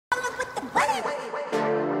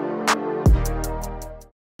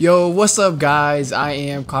Yo, what's up guys? I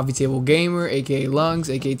am Coffee Table Gamer, aka Lungs,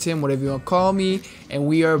 aka Tim, whatever you want to call me, and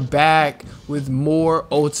we are back with more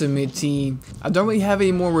Ultimate Team. I don't really have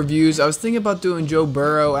any more reviews. I was thinking about doing Joe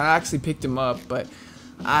Burrow, and I actually picked him up, but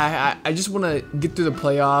I just want to get through the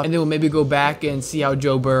playoff, and then we'll maybe go back and see how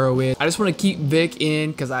Joe Burrow is. I just want to keep Vick in,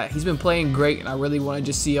 because he's been playing great, and I really want to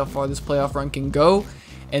just see how far this playoff run can go,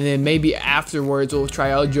 and then maybe afterwards we'll try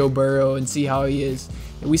out Joe Burrow and see how he is.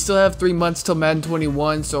 We still have 3 months till Madden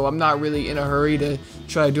 21, so I'm not really in a hurry to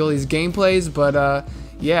try to do all these gameplays, but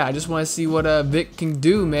yeah, I just want to see what Vick can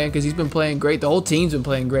do, man, because he's been playing great. The whole team's been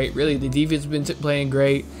playing great, really. The defense has been playing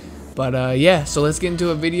great, but yeah, so let's get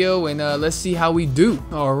into a video and let's see how we do.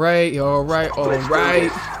 All right.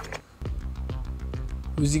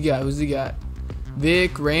 Who's he got?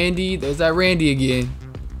 Vick, Randy. There's that Randy again.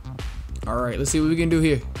 All right, let's see what we can do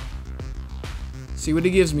here. See what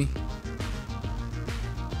he gives me.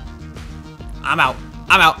 I'm out.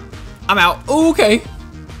 Ooh, okay.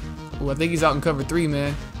 Ooh, I think he's out in cover 3,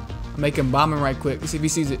 man. I'm making bombing right quick. Let's see if he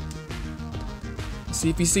sees it.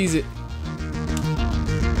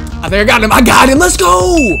 I think I got him. Let's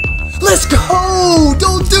go.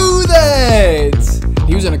 Don't do that.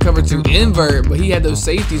 He was in a cover 2 invert, but he had those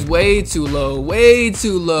safeties way too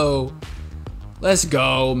low. Let's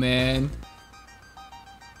go, man.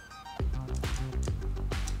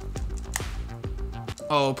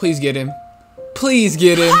 Oh, please get him. Please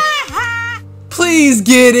get him.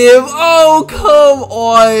 Oh, come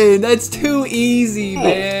on. That's too easy,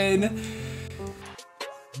 man.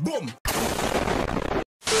 Boom.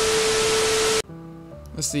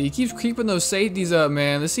 Let's see. He keeps creeping those safeties up,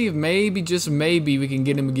 man. Let's see if maybe, just maybe, we can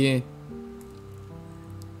get him again.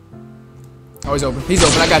 Oh, he's open.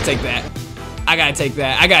 I gotta take that. I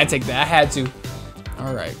had to.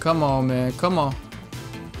 All right. Come on, man. Come on.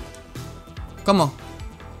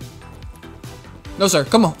 No, sir.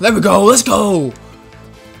 Come on. There we go. Let's go.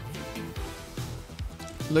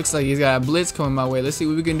 Looks like he's got a blitz coming my way. Let's see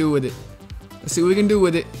what we can do with it.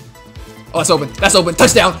 Oh, it's open. That's open.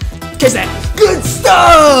 Touchdown. Catch that. Good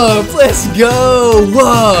stuff. Let's go.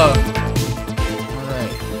 Whoa. All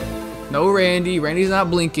right. No Randy. Randy's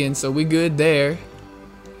not blinking, so we good there.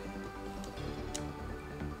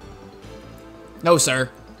 No,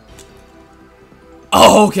 sir.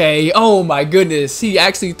 Oh, okay. Oh, my goodness. He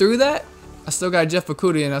actually threw that? I still got Jeff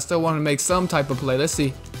Okuda and I still want to make some type of play. Let's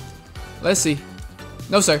see.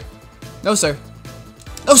 No, sir.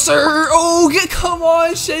 Oh, come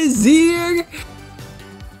on, Shazier.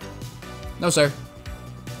 No, sir.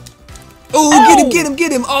 Oh,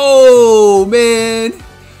 get him. Oh, man.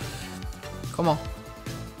 Come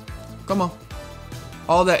on.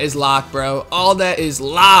 All that is locked, bro.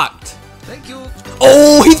 Thank you.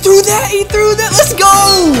 Oh, he threw that. Let's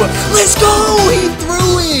go. He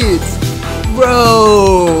threw it.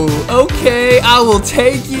 Bro, okay, I will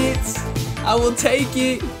take it.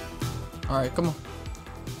 All right, come on.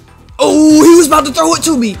 Oh, he was about to throw it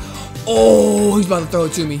to me.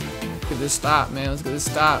 Let's get this stop, man.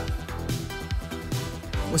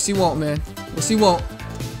 What's he want, man?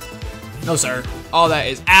 No, sir. All that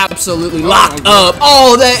is absolutely locked up.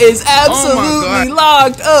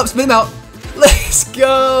 Locked up. Spin him out. Let's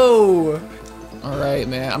go. All right,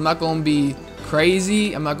 man. I'm not going to be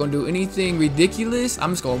crazy. I'm not going to do anything ridiculous.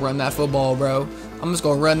 I'm just going to run that football, bro.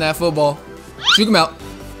 Shoot him out.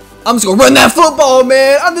 I'm just going to run that football,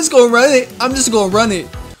 man. I'm just going to run it.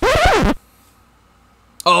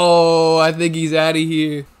 Oh, I think he's out of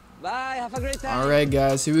here. Bye. Have a great time. All right,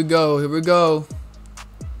 guys. Here we go.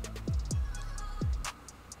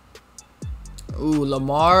 Ooh,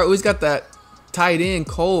 Lamar. Ooh, he's got that tight end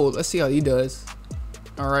cold. Let's see how he does.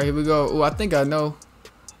 All right, here we go. Ooh, I think I know.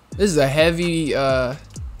 This is a heavy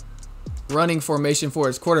running formation for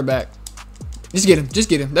his quarterback. Just get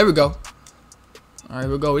him. There we go. All right,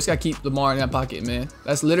 here we go. We just got to keep Lamar in that pocket, man.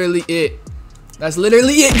 That's literally it. Get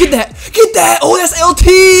that. Oh, that's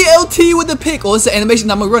LT with the pick. Oh, it's an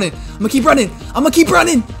animation. I'm going to keep running.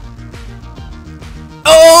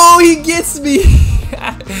 Oh, he gets me.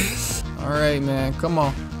 All right, man. Come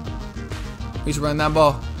on. He's running that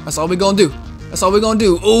ball. That's all we're going to do.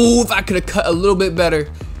 Oh, if I could have cut a little bit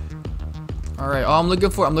better. All right, all I'm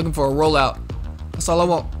looking for a rollout. That's all I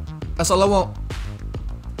want. I'm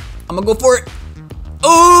gonna go for it.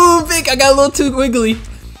 Oh, Vick, I got a little too wiggly.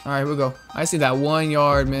 All right, here we go. I see that 1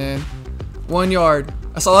 yard, man. 1 yard.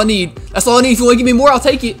 That's all I need. If you want to give me more, I'll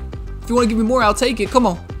take it. Come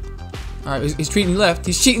on. All right, he's cheating left.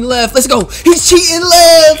 Let's go.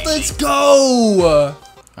 Let's go.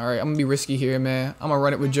 All right, I'm gonna be risky here, man. I'm gonna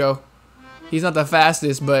run it with Joe. He's not the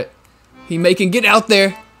fastest, but he can get out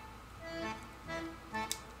there.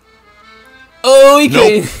 Oh, he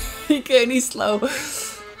couldn't. He couldn't. He's slow.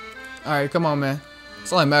 All right, come on, man.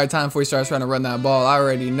 It's only a matter of time before he starts trying to run that ball. I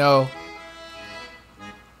already know.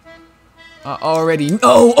 I already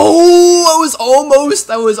know. Oh,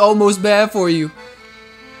 that was almost bad for you.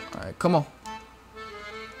 All right, come on.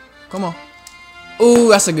 Come on. Oh,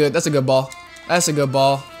 that's a good ball. That's a good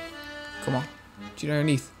ball. Come on. Shoot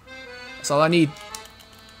underneath. That's all I need.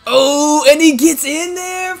 Oh, and he gets in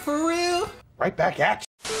there for real. Right back at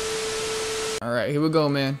you. All right, here we go,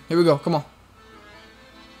 man. Here we go. Come on.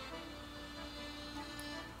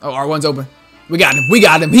 Oh, R1's open. We got him. We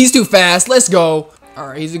got him. He's too fast. Let's go. All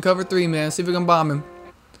right, he's in cover 3, man. See if we can bomb him.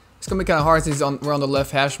 It's gonna be kind of hard since we're on the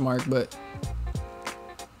left hash mark, but.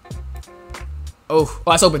 Oh,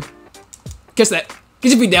 that's open. Catch that.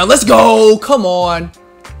 Get your feet down. Let's go. Come on.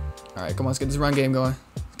 All right, come on. Let's get this run game going.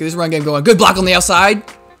 Let's get this run game going. Good block on the outside.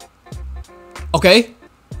 Okay.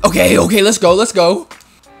 Okay. Let's go. Let's go.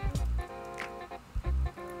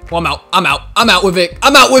 Well, I'm out with Vick.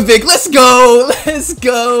 Let's go. Let's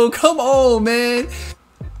go. Come on, man.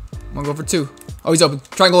 I'm gonna go for 2. Oh, he's open.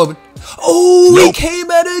 Triangle open. Oh, nope. He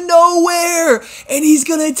came out of nowhere. And he's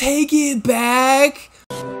gonna take it back.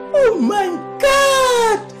 Oh my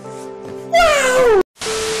God. Wow.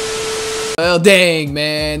 Well, dang,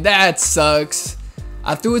 man. That sucks.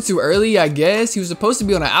 I threw it too early, I guess. He was supposed to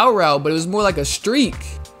be on an out route, but it was more like a streak.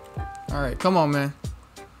 All right, come on, man.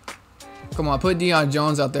 Come on, put Deion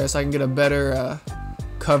Jones out there so I can get a better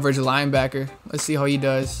coverage linebacker. Let's see how he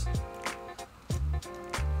does.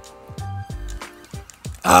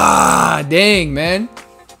 Ah, dang, man.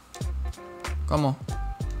 Come on.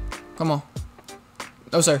 Come on.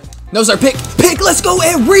 No, sir. No, sir. Pick. Let's go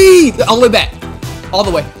and read. All the way back. All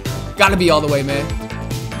the way. Gotta be all the way, man.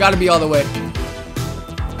 Gotta be all the way.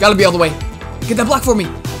 Gotta be all the way. Get that block for me.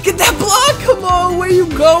 Get that block. Come on. Where you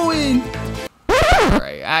going? All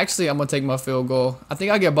right. Actually, I'm going to take my field goal. I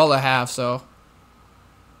think I get ball at half, so.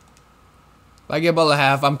 If I get ball at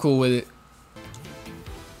half, I'm cool with it.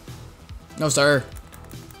 No, sir.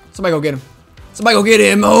 Somebody go get him. Somebody go get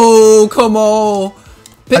him. Oh, come on.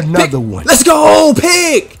 Pick, Another one. Let's go.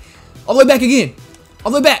 Pick. All the way back again.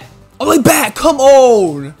 All the way back. All the way back. Come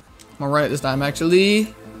on. I'm going to run it this time,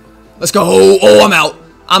 actually. Let's go. Oh, I'm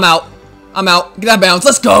out. Get that bounce.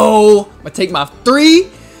 Let's go. I'm going to take my 3.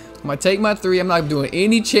 I'm not doing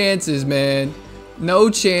any chances, man. No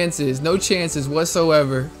chances. No chances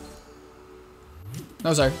whatsoever.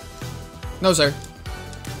 No, sir. No, sir.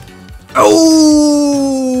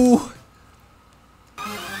 Oh!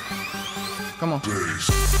 Come on.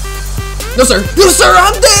 No, sir. No, sir.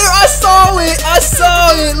 I'm there. I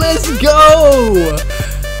saw it. Let's go.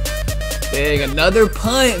 Dang, another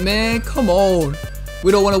punt, man. Come on.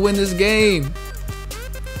 We don't want to win this game.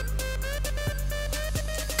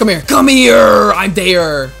 Come here. Come here. I'm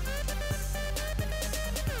there.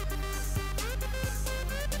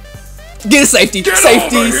 Get a safety.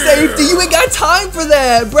 Safety. You ain't got time for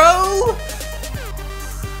that, bro.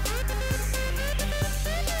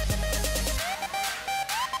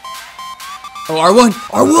 Oh, R1.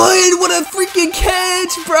 What a freaking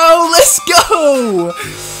catch, bro. Let's go.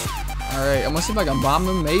 All right, I'm gonna see if I can bomb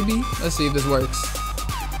him, maybe. Let's see if this works.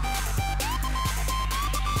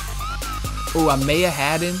 Oh, I may have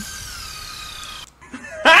had him.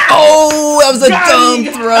 Oh, that was a dumb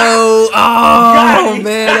throw. Oh,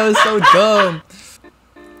 man, that was so dumb.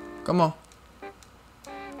 Come on.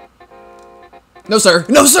 No, sir.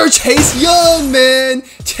 No, sir. Chase Young, man.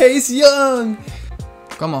 Chase Young.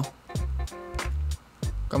 Come on.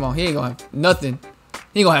 Come on. He ain't gonna have nothing.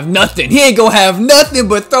 He ain't gonna have nothing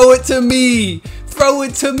but throw it to me. Throw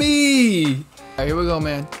it to me. All right, here we go,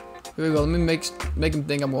 man. Here we go. Let me make him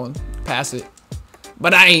think I'm going to pass it.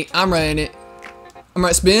 But I ain't. I'm running it. I'm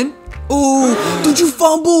right. Spin. Ooh, did you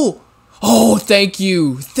fumble? Oh, thank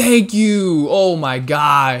you. Oh my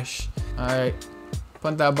gosh. All right.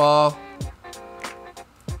 Punt that ball.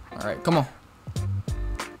 All right, come on.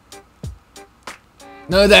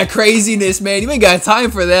 None of that craziness, man. You ain't got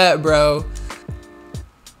time for that, bro.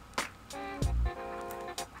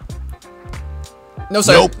 No,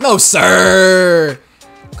 sir. Nope. No, sir.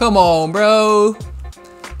 Come on, bro.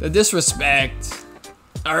 The disrespect.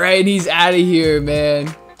 All right, he's out of here,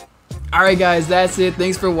 man. All right, guys, that's it.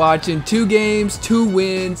 Thanks for watching. 2 games, 2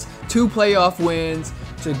 wins, 2 playoff wins.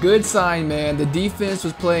 It's a good sign, man. The defense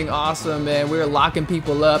was playing awesome, man. We were locking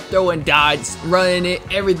people up, throwing dots, running it.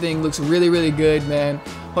 Everything looks really, really good, man.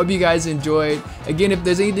 Hope you guys enjoyed. Again, if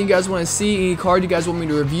there's anything you guys want to see, any card you guys want me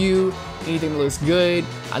to review, anything that looks good.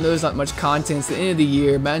 I know there's not much content. It's the end of the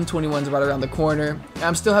year. Madden 21 is right around the corner.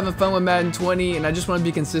 I'm still having fun with Madden 20, and I just want to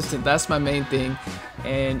be consistent. That's my main thing.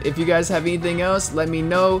 And if you guys have anything else, let me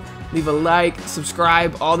know. Leave a like,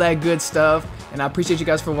 subscribe, all that good stuff. And I appreciate you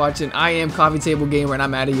guys for watching. I am Coffee Table Gamer, and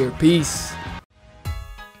I'm out of here. Peace.